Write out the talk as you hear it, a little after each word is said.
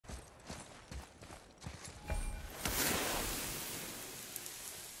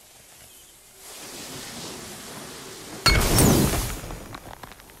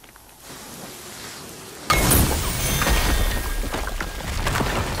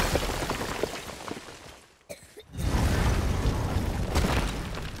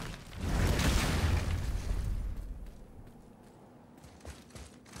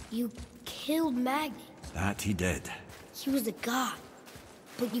You killed Magni. That he did. He was a god.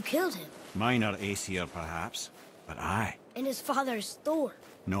 But you killed him. Minor Aesir, perhaps, but I. And his father is Thor.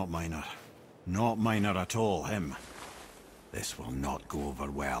 Not minor. Not minor at all, him. This will not go over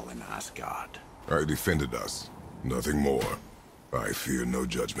well in Asgard. I defended us. Nothing more. I fear no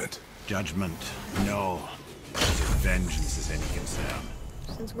judgment. Judgment, no. As if vengeance is any concern.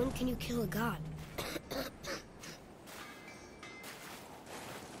 Since when can you kill a god?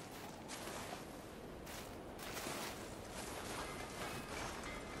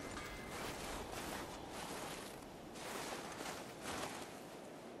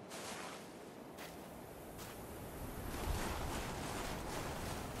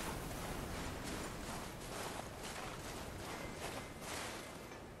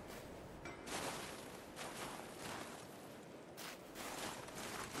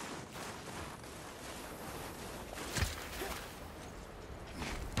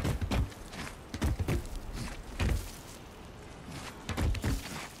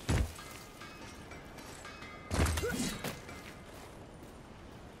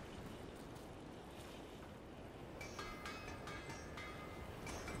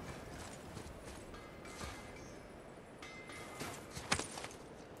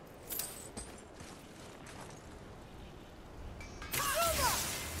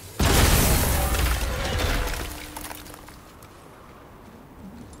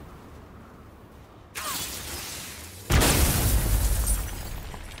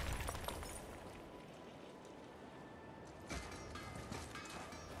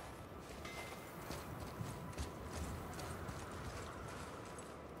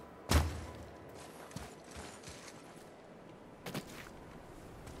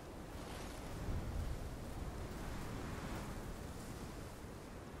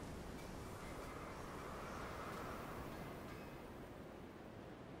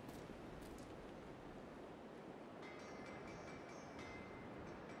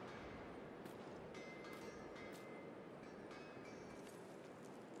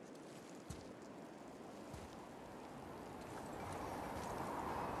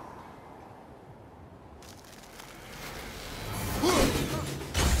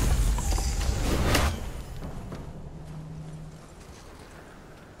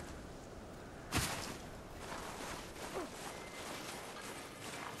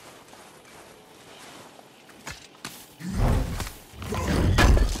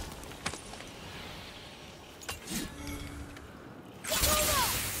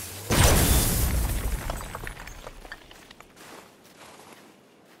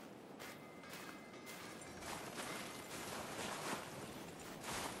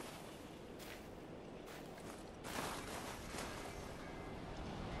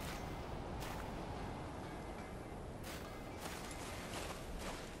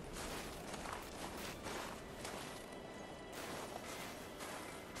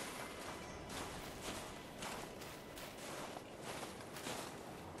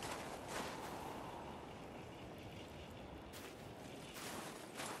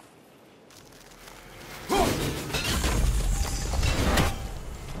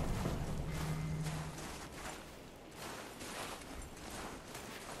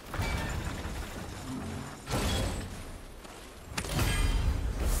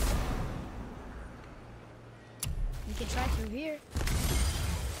 We can try through here.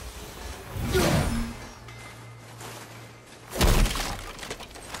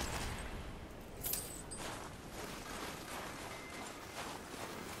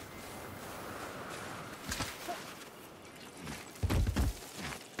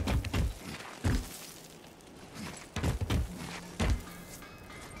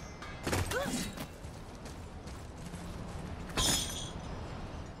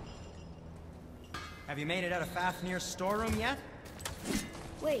 Have you made it out of Fafnir's storeroom yet?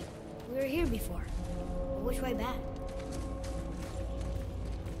 Wait, we were here before. Which way back?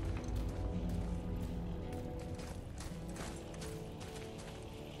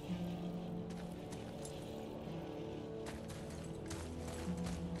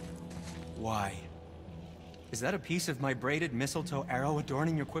 Why? Is that a piece of my braided mistletoe arrow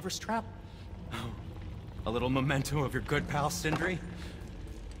adorning your quiver strap? Oh, a little memento of your good pal Sindri?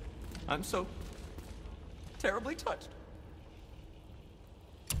 I'm so terribly touched.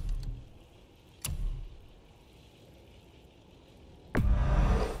 Can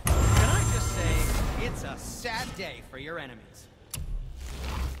I just say, it's a sad day for your enemies.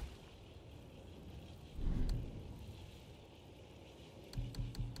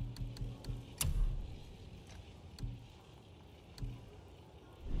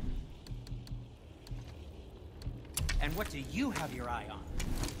 And what do you have your eye on?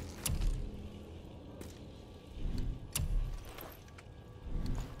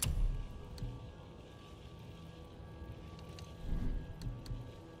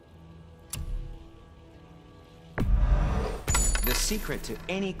 secret to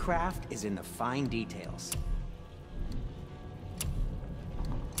any craft is in the fine details.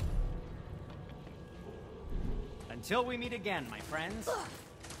 Until we meet again, my friends.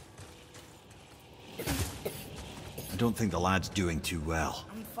 I don't think the lad's doing too well.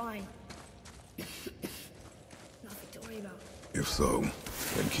 I'm fine. Nothing to worry about. If so,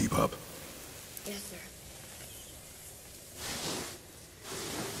 then keep up. Yes, sir.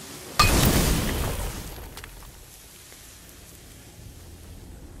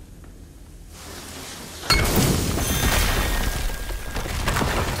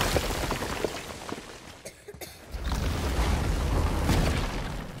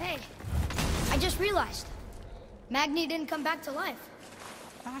 Hey, I just realized. Magni didn't come back to life.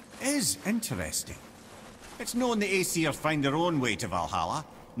 That is interesting. It's known the Aesir find their own way to Valhalla.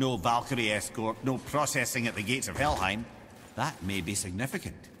 No Valkyrie escort, no processing at the gates of Helheim. That may be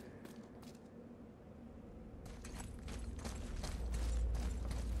significant.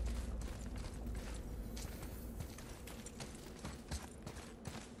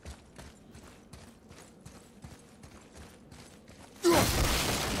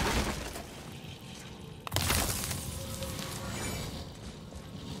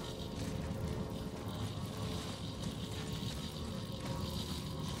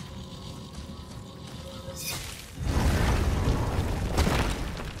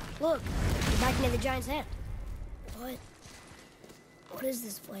 Look, we're back near the giant's hand. What is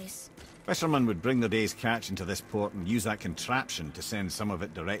this place? Fishermen would bring their day's catch into this port and use that contraption to send some of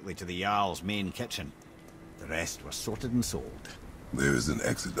it directly to the Jarl's main kitchen. The rest was sorted and sold. There is an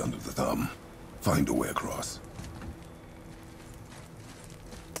exit under the thumb. Find a way across.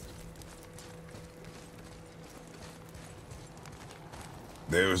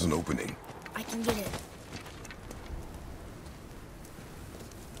 There is an opening. I can get it.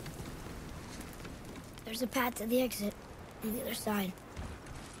 There's a path to the exit on the other side.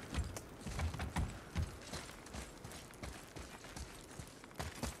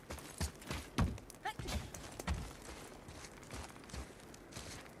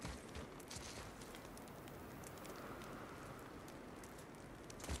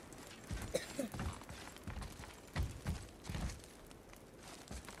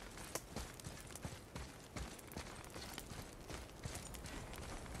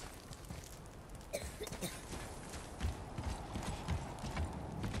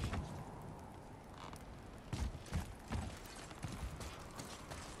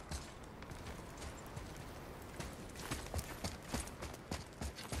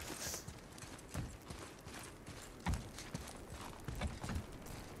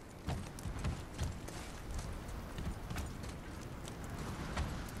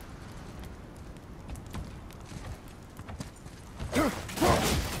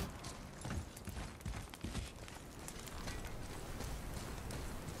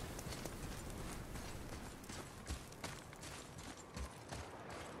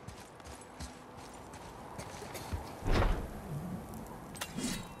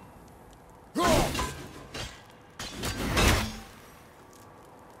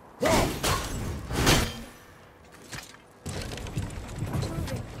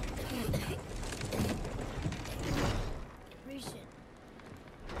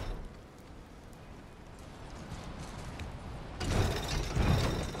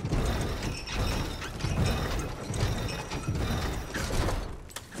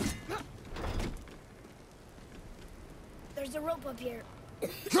 There's a rope up here. I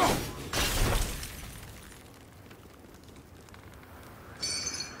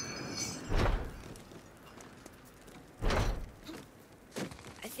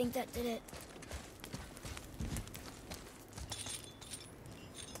think that did it.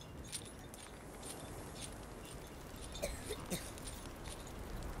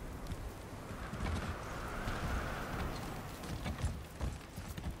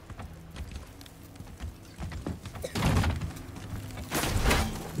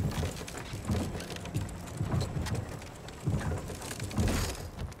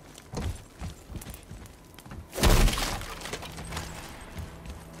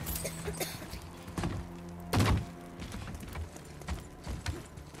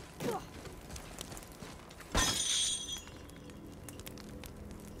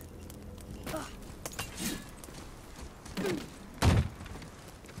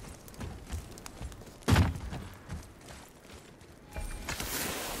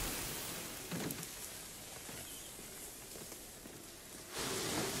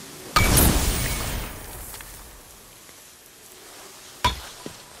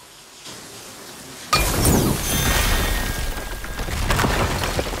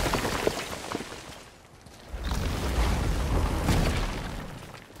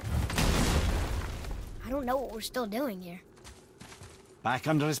 don't know what we're still doing here. Back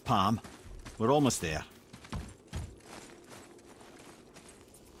under his palm. We're almost there.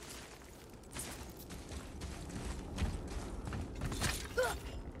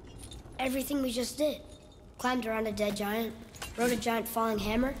 Everything we just did. Climbed around a dead giant, rode a giant falling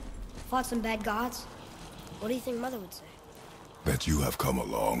hammer, fought some bad gods. What do you think Mother would say? Bet you have come a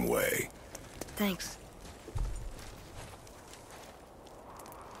long way. Thanks.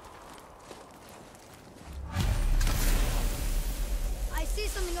 I see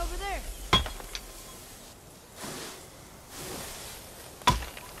something over there.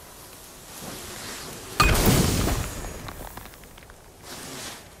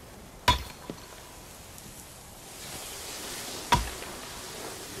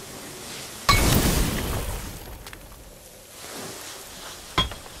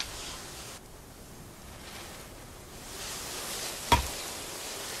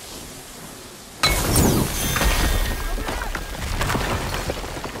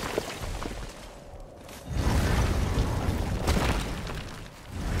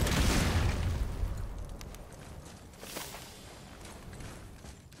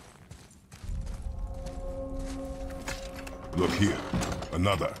 Look here.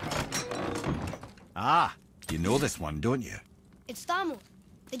 Another. Ah, you know this one, don't you? It's Thamur,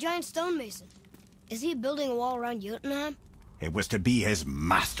 the giant stonemason. Is he building a wall around Jotunheim? It was to be his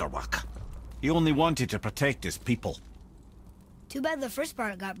masterwork. He only wanted to protect his people. Too bad the first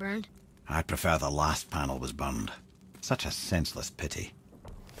part got burned. I prefer the last panel was burned. Such a senseless pity.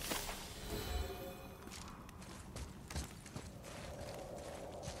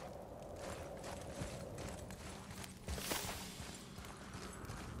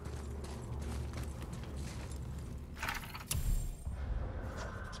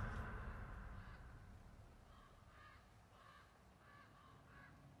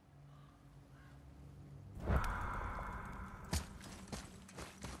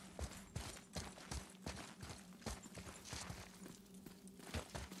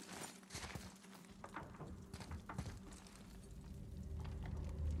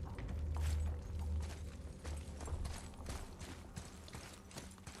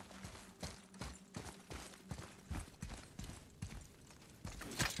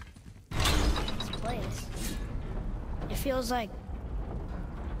 Place. It feels like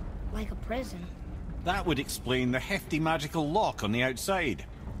a prison. That would explain the hefty magical lock on the outside.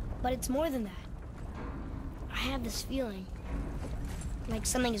 But it's more than that. I have this feeling like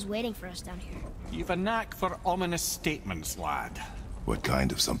something is waiting for us down here. You've a knack for ominous statements, lad. What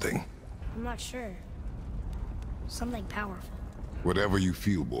kind of something? I'm not sure. Something powerful. Whatever you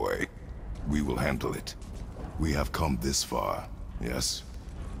feel, boy, we will handle it. We have come this far, yes?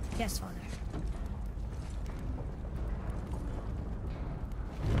 Yes, Father.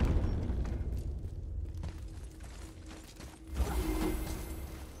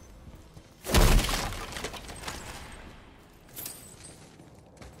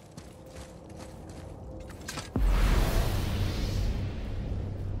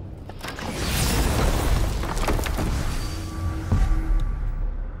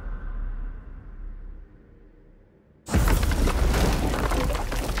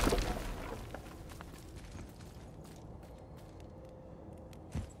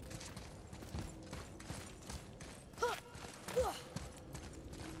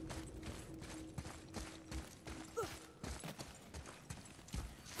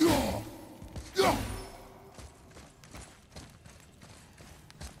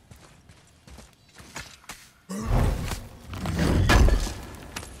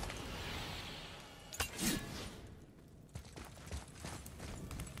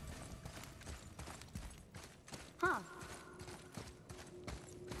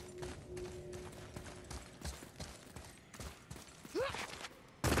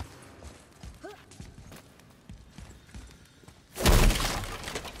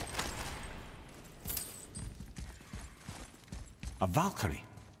 A Valkyrie?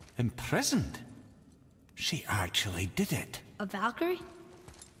 Imprisoned? She actually did it. A Valkyrie?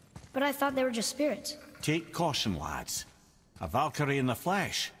 But I thought they were just spirits. Take caution, lads. A Valkyrie in the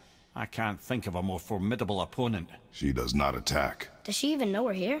flesh. I can't think of a more formidable opponent. She does not attack. Does she even know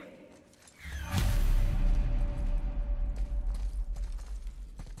we're here?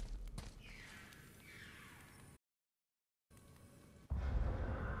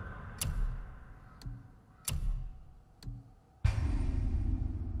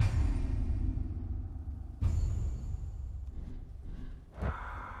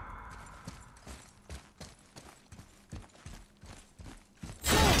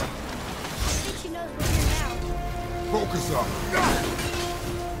 Focus up!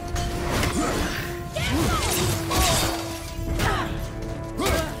 Get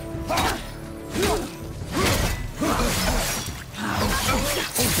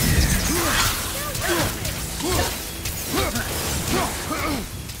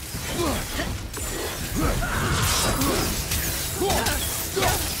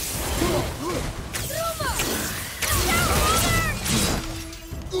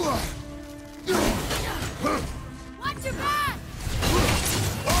Watch your back!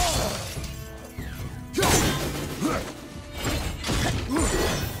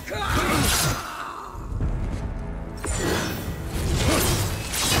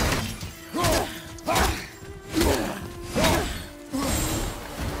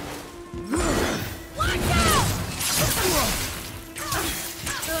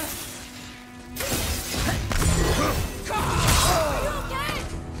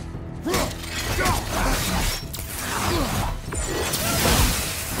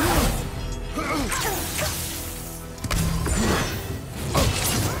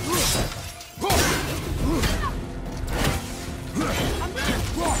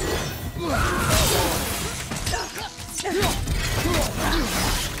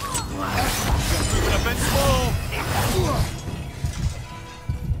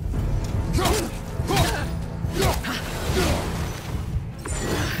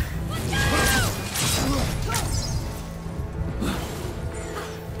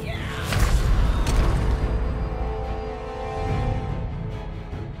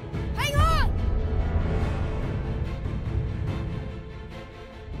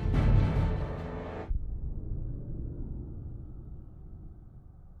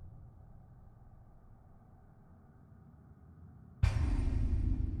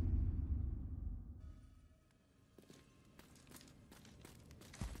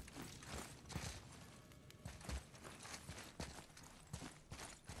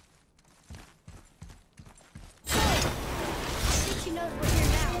 She knows we're here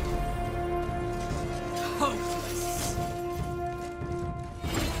now. Hopeless.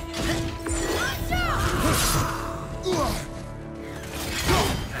 Watch out!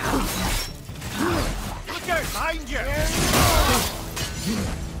 Look out behind you!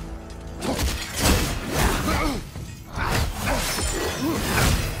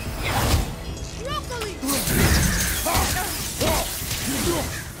 Broccoli!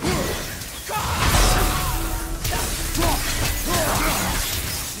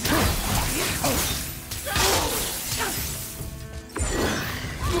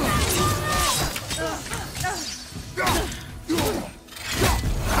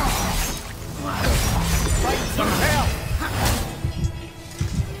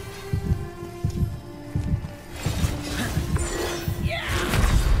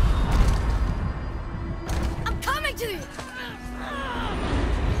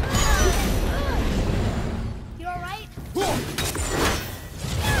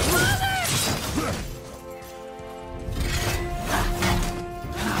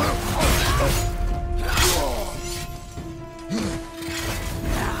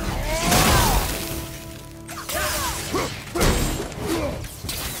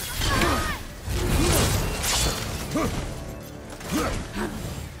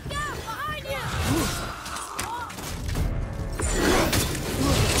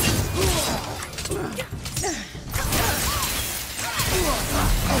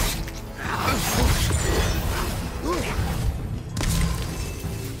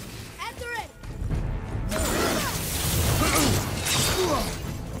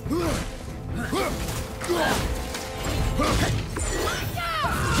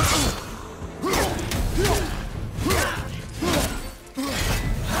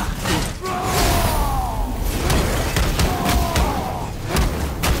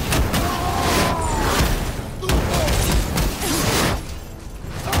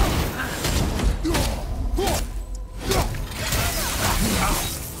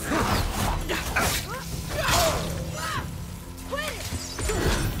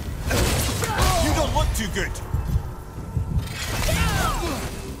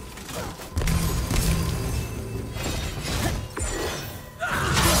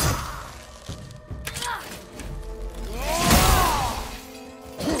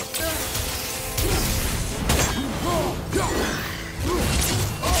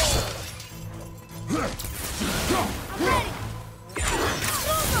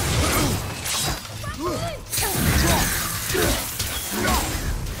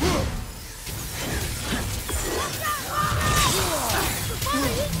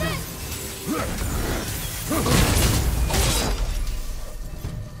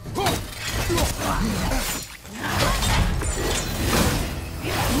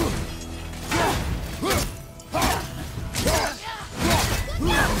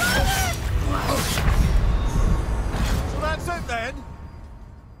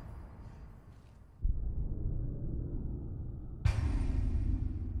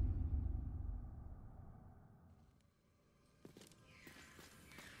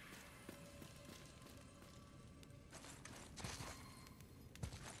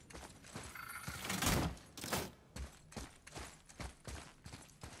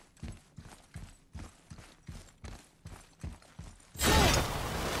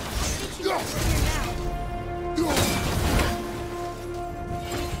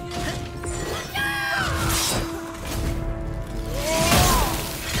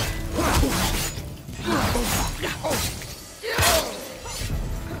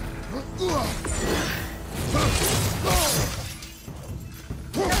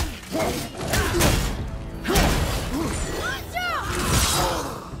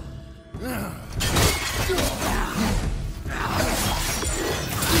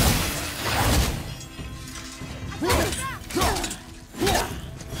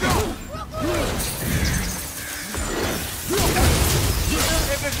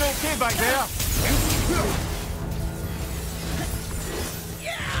 Okay back there.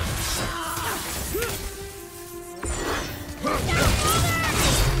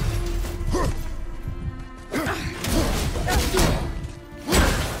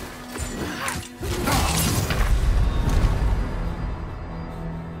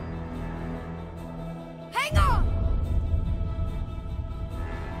 Hang on!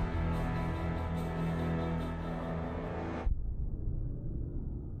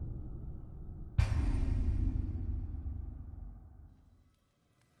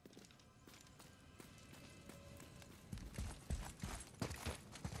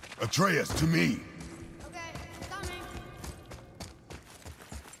 Atreus, to me! Okay, coming.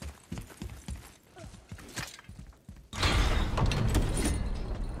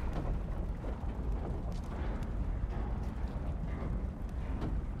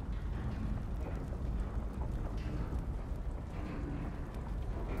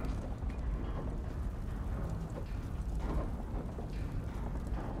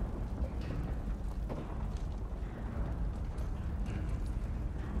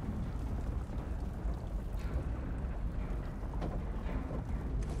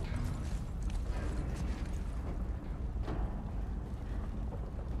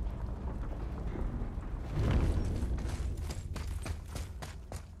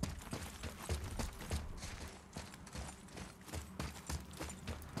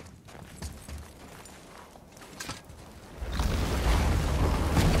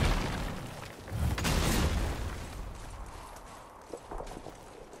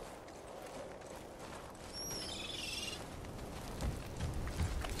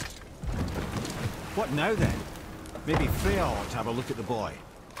 What now then? Maybe Freya ought to have a look at the boy.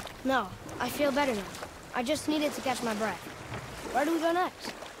 No, I feel better now. I just needed to catch my breath. Where do we go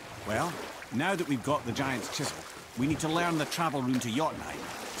next? Well, now that we've got the giant's chisel, we need to learn the travel rune to Jotunheim,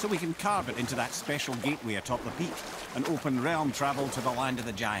 so we can carve it into that special gateway atop the peak, and open realm travel to the land of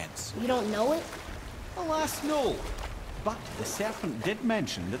the giants. You don't know it? Alas, no. But the serpent did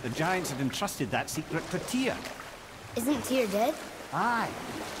mention that the giants had entrusted that secret to Tyr. Isn't Tyr dead? Aye,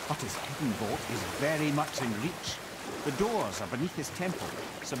 but his hidden vault is very much in reach. The doors are beneath his temple,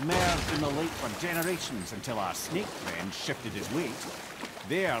 submerged in the lake for generations until our snake friend shifted his weight.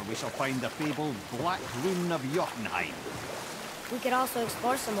 There we shall find the fabled Black Rune of Jotunheim. We could also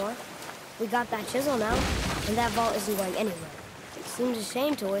explore some more. We got that chisel now, and that vault isn't going anywhere. It seems a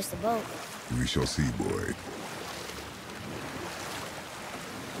shame to waste the boat. We shall see, boy.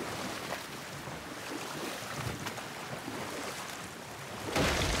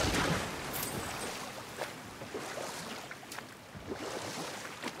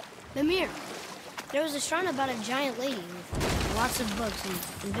 Mimir, there was a shrine about a giant lady with lots of books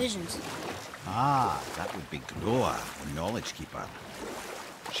and visions. Ah, that would be Groa, the Knowledge Keeper.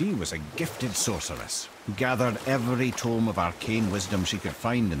 She was a gifted sorceress who gathered every tome of arcane wisdom she could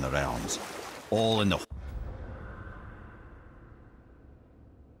find in the realms, all in the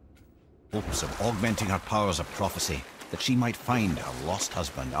hopes of augmenting her powers of prophecy, that she might find her lost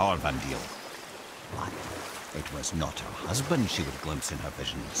husband, Arvandil. But it was not her husband she would glimpse in her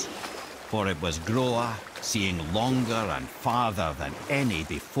visions, for it was Groa, seeing longer and farther than any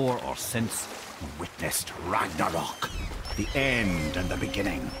before or since, who witnessed Ragnarok, the end and the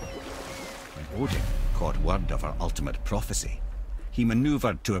beginning. When Odin caught word of her ultimate prophecy, he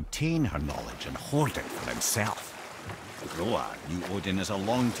maneuvered to obtain her knowledge and hoard it for himself. Groa knew Odin as a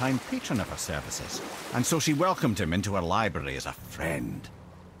long-time patron of her services, and so she welcomed him into her library as a friend.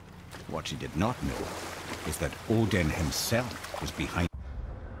 What she did not know is that Odin himself was behind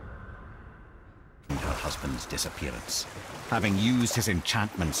her husband's disappearance, having used his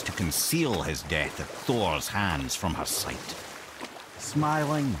enchantments to conceal his death at Thor's hands from her sight.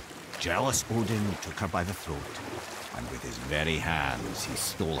 Smiling, jealous Odin took her by the throat, and with his very hands he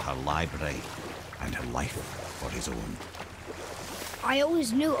stole her library and her life for his own. I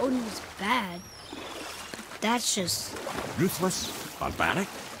always knew Odin was bad. That's just... Ruthless, barbaric,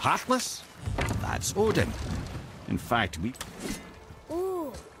 heartless? That's Odin. In fact,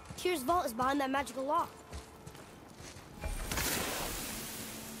 Ooh, Tyr's vault is behind that magical lock.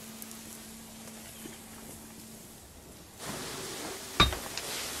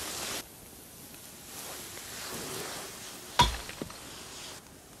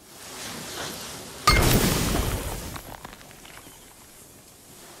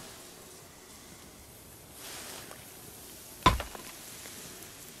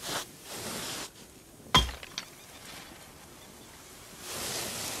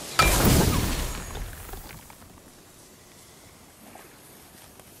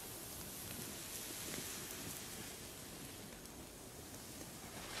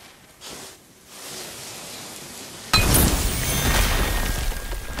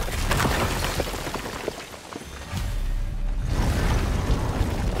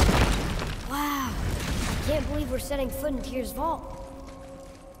 Can't believe we're setting foot in Tyr's vault.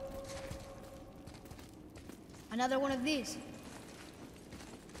 Another one of these.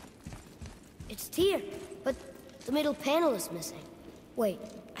 It's Tyr, but the middle panel is missing. Wait,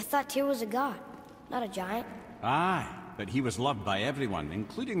 I thought Tyr was a god, not a giant. Aye, but he was loved by everyone,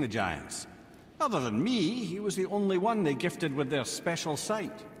 including the giants. Other than me, he was the only one they gifted with their special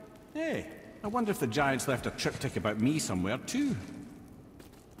sight. Hey, I wonder if the giants left a triptych about me somewhere too.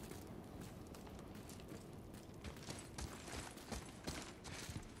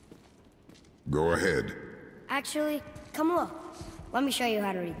 Go ahead. Actually, come look. Let me show you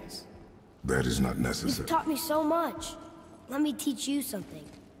how to read this. That is not You've necessary. taught me so much. Let me teach you something.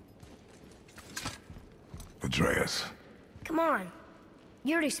 Atreus. Come on.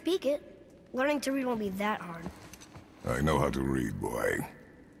 You already speak it. Learning to read won't be that hard. I know how to read, boy.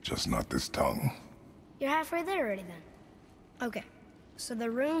 Just not this tongue. You're halfway there already then. Okay, so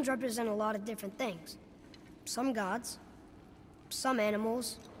the runes represent a lot of different things. Some gods, some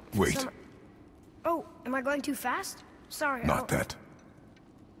animals. Wait. Some... Oh, am I going too fast? Sorry. Not that.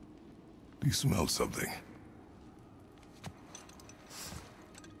 Do you smell something?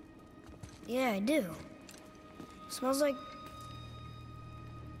 Yeah, I do. Smells like...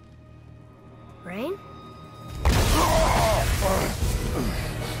 rain?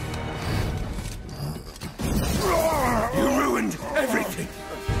 You ruined everything!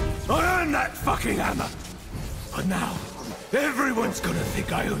 I earned that fucking hammer! But now, everyone's gonna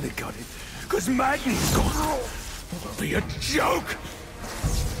think I only got it because Magni's gone. It'll be a joke!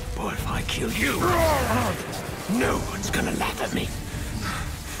 But if I kill you, no one's gonna laugh at me.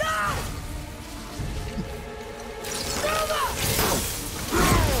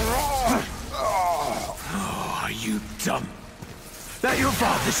 Oh, are you dumb? That your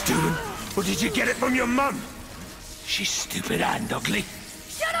father's doing? Or did you get it from your mum? She's stupid and ugly.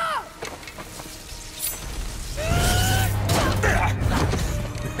 Shut up!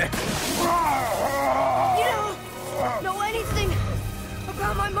 You don't know anything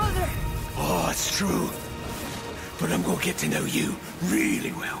about my mother. Oh, it's true. But I'm gonna get to know you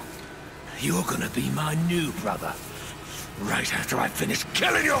really well. You're gonna be my new brother. Right after I finish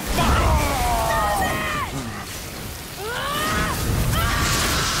killing your father!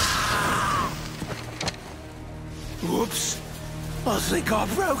 Whoops. I think I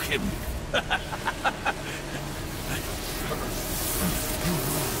broke him.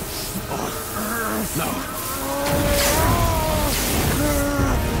 Oh, no.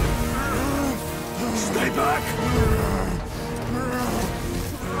 Stay back!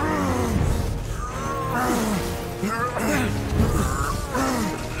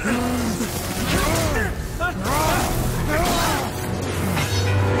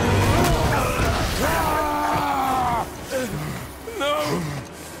 No!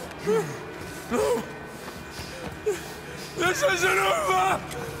 No! This isn't over!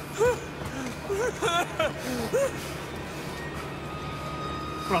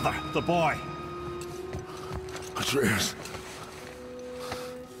 Brother, the boy. Atreus.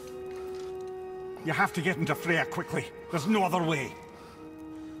 You have to get into Freya quickly. There's no other way.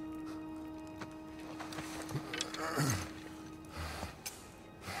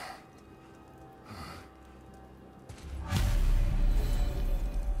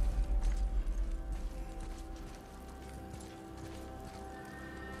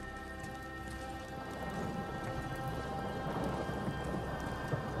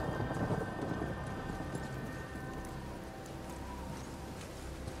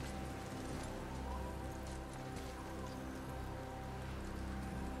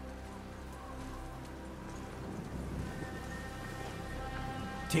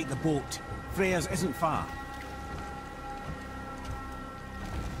 Take the boat. Freya's isn't far.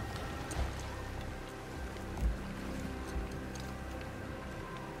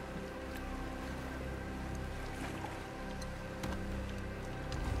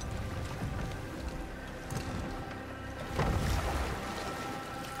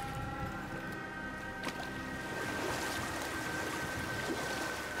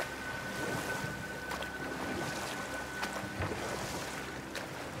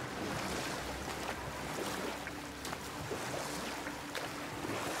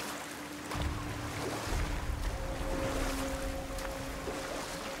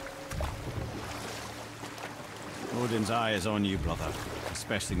 Odin's eye is on you, brother.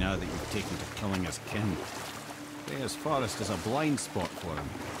 Especially now that you've taken to killing his kin. Freya's forest is a blind spot for him.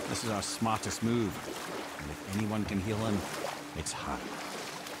 This is our smartest move. And if anyone can heal him, it's her.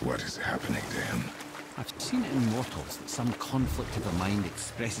 What is happening to him? I've seen it in mortals that some conflict of the mind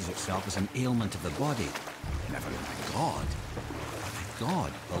expresses itself as an ailment of the body. Never in a god. But a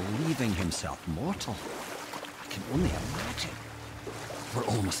god believing himself mortal. I can only imagine.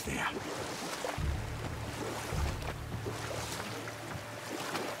 We're almost there.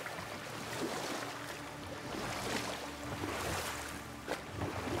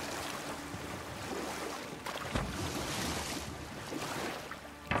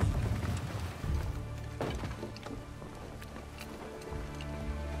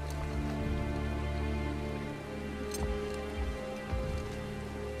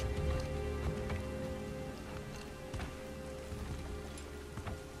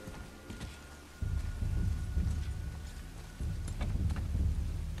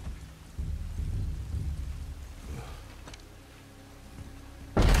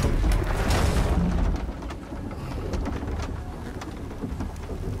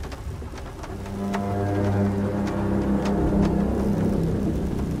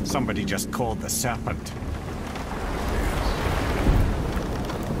 Somebody just called the serpent.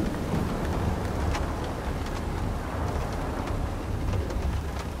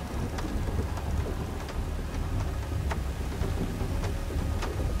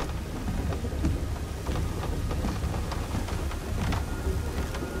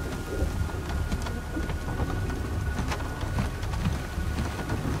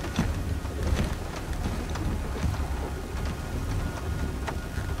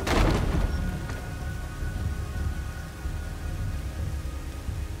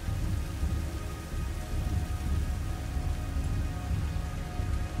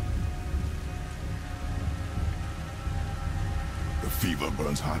 Fever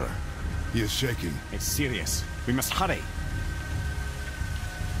burns hotter. He is shaking. It's serious. We must hurry.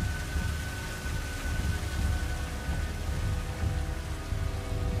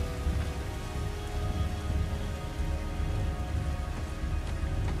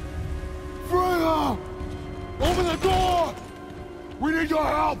 Freya! Open the door! We need your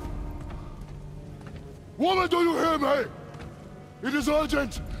help! Woman, do you hear me? It is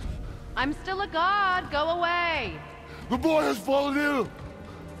urgent! I'm still a god. Go away. The boy has fallen ill!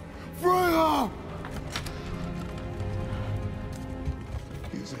 Freya!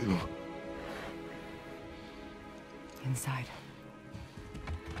 He's ill. Inside.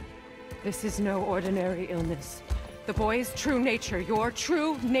 This is no ordinary illness. The boy's true nature, your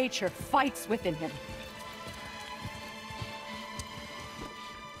true nature, fights within him.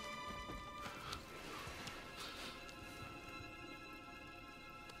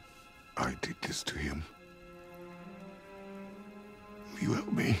 I did this to him. Will you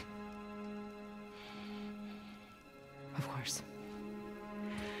help me? Of course.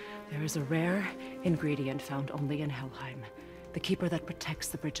 There is a rare ingredient found only in Helheim. The keeper that protects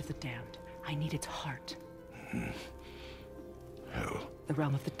the Bridge of the Damned. I need its heart. Hell. The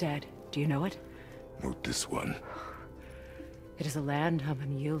realm of the dead. Do you know it? Not this one. It is a land of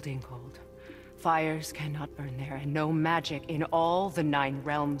unyielding cold. Fires cannot burn there, and no magic in all the 9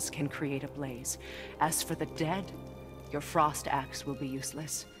 realms can create a blaze. As for the dead, your frost axe will be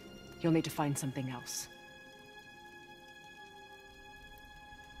useless. You'll need to find something else.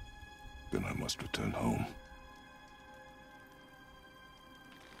 Then I must return home.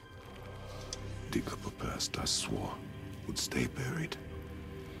 Dig up a past I swore would stay buried.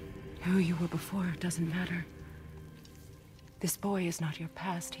 Who you were before doesn't matter. This boy is not your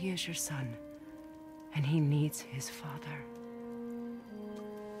past, he is your son. And he needs his father.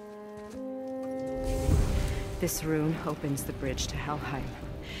 This rune opens the bridge to Helheim.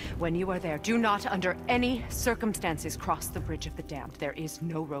 When you are there, do not under any circumstances cross the Bridge of the Damned. There is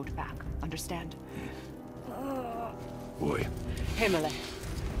no road back. Understand? Boy. Himmele.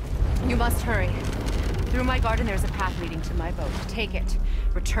 You must hurry. Through my garden there's a path leading to my boat. Take it.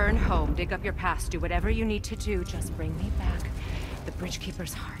 Return home, dig up your past, do whatever you need to do. Just bring me back the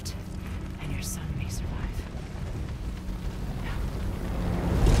Bridgekeeper's heart, and your son may survive.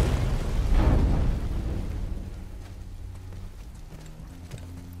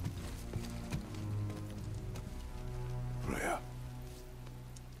 Freya.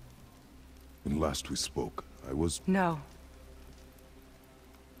 When last we spoke, I was... No.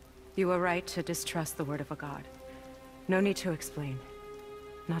 You were right to distrust the word of a god. No need to explain.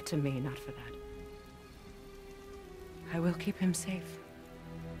 Not to me, not for that. I will keep him safe.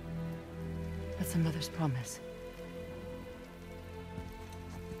 That's a mother's promise.